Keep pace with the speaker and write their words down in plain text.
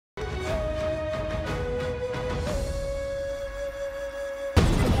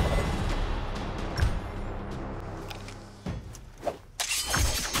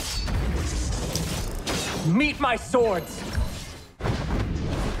Meet my swords!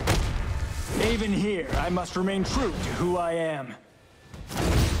 Even here, I must remain true to who I am.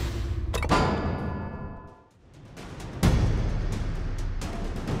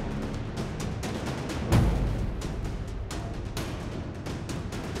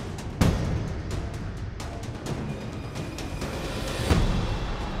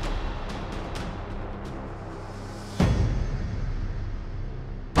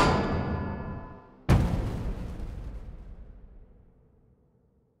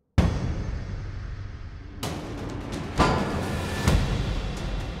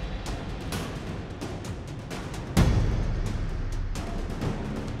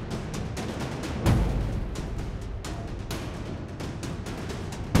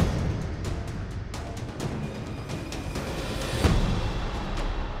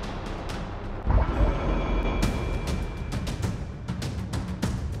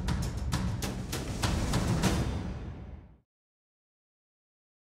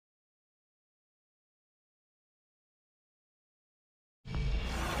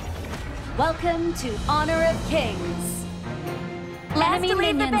 Welcome to Honor of Kings. Last to leave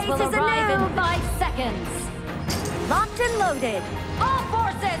the minions base will is arrive a in 5 seconds. Locked and loaded. All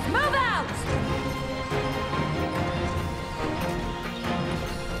forces, move out!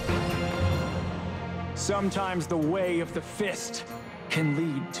 Sometimes the way of the fist can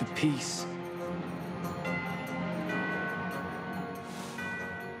lead to peace.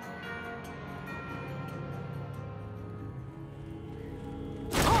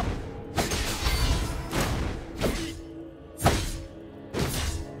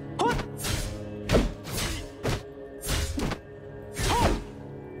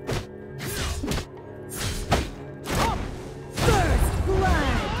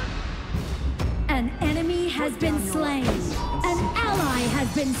 Has been slain. An ally has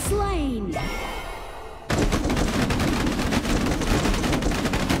been slain.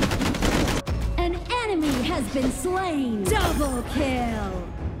 An enemy has been slain. Double kill.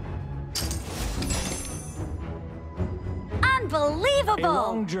 Unbelievable! A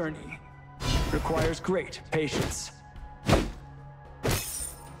long journey requires great patience.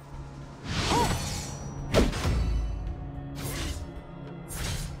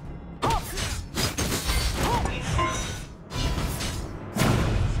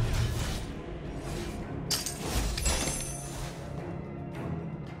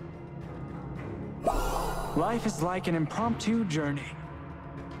 Life is like an impromptu journey.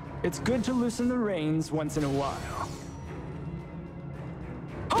 It's good to loosen the reins once in a while.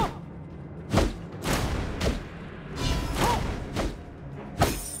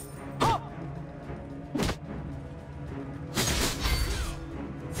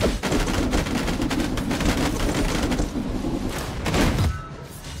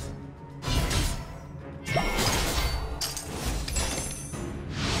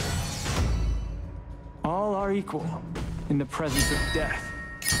 All are equal in the presence of death.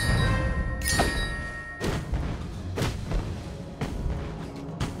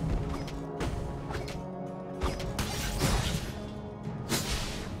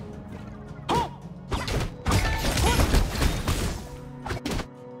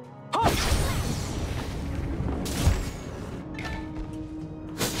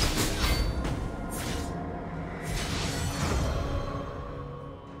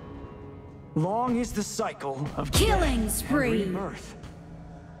 Long is the cycle of Killing death spree. and rebirth.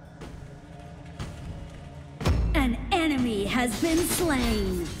 An enemy has been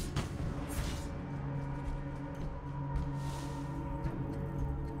slain.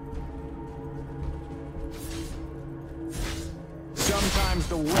 Sometimes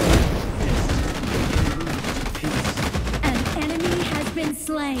the way can lead to peace. An enemy has been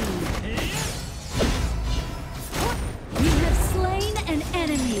slain. You have slain an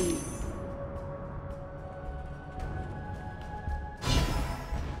enemy.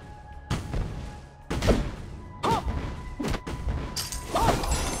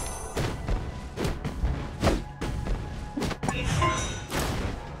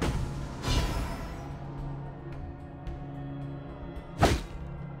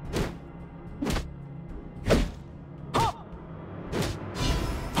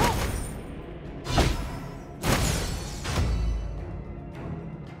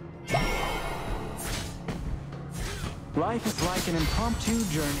 Life is like an impromptu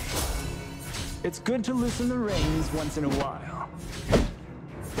journey. It's good to loosen the reins once in a while.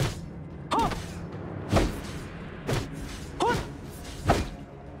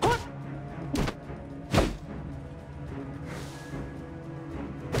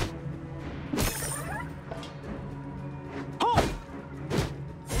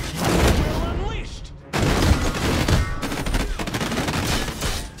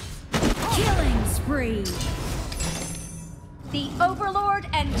 spree! The Overlord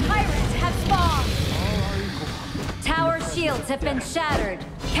and Tyrant have spawned. Tower shields have been shattered.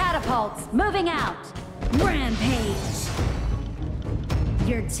 Catapults moving out. Rampage!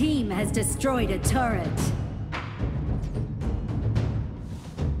 Your team has destroyed a turret.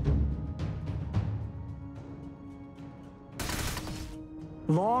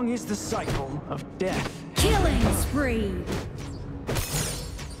 Long is the cycle of death. Killing spree!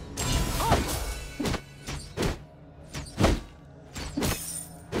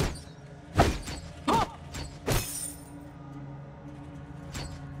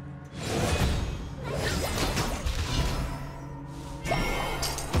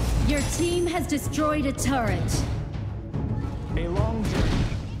 Your team has destroyed a turret. A long journey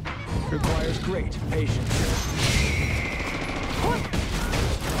requires great patience.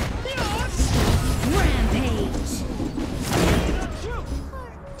 Rampage!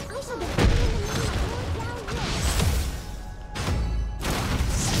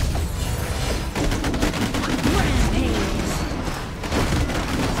 Rampage!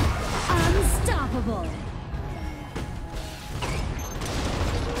 Unstoppable!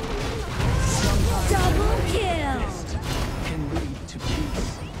 Double kill! Can lead to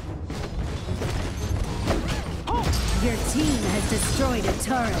peace. Your team has destroyed a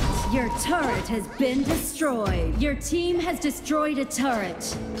turret. Your turret has been destroyed. Your team has destroyed a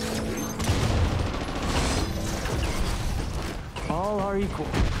turret. All are equal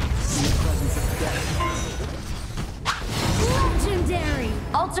in the presence of death. Legendary!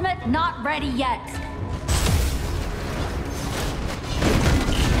 Ultimate not ready yet.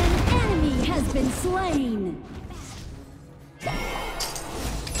 An enemy has been slain.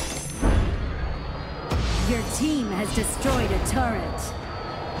 Your team has destroyed a turret.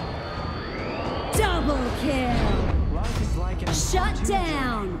 Double kill! Life is like an Shut impromptu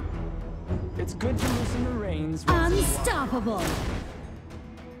down! journey. It's good to loosen the reins once in a while. Unstoppable!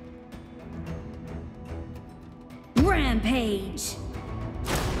 Rampage!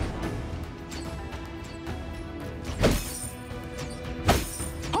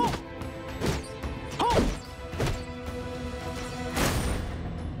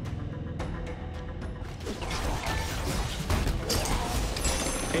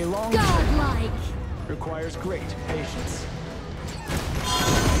 A long Godlike! requires great patience.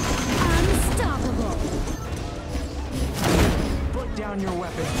 Unstoppable! Put down your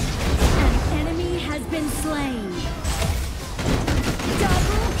weapons. An enemy has been slain.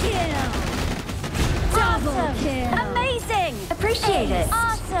 Double kill! Double Awesome. kill! Amazing. Appreciate it.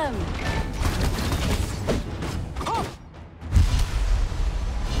 Awesome.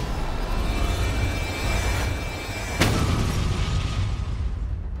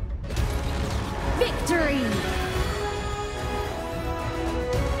 Victory!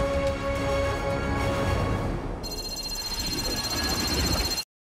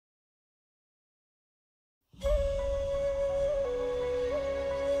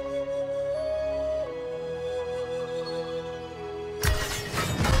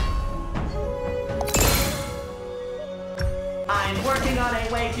 I'm working on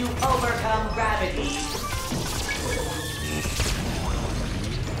a way to overcome gravity.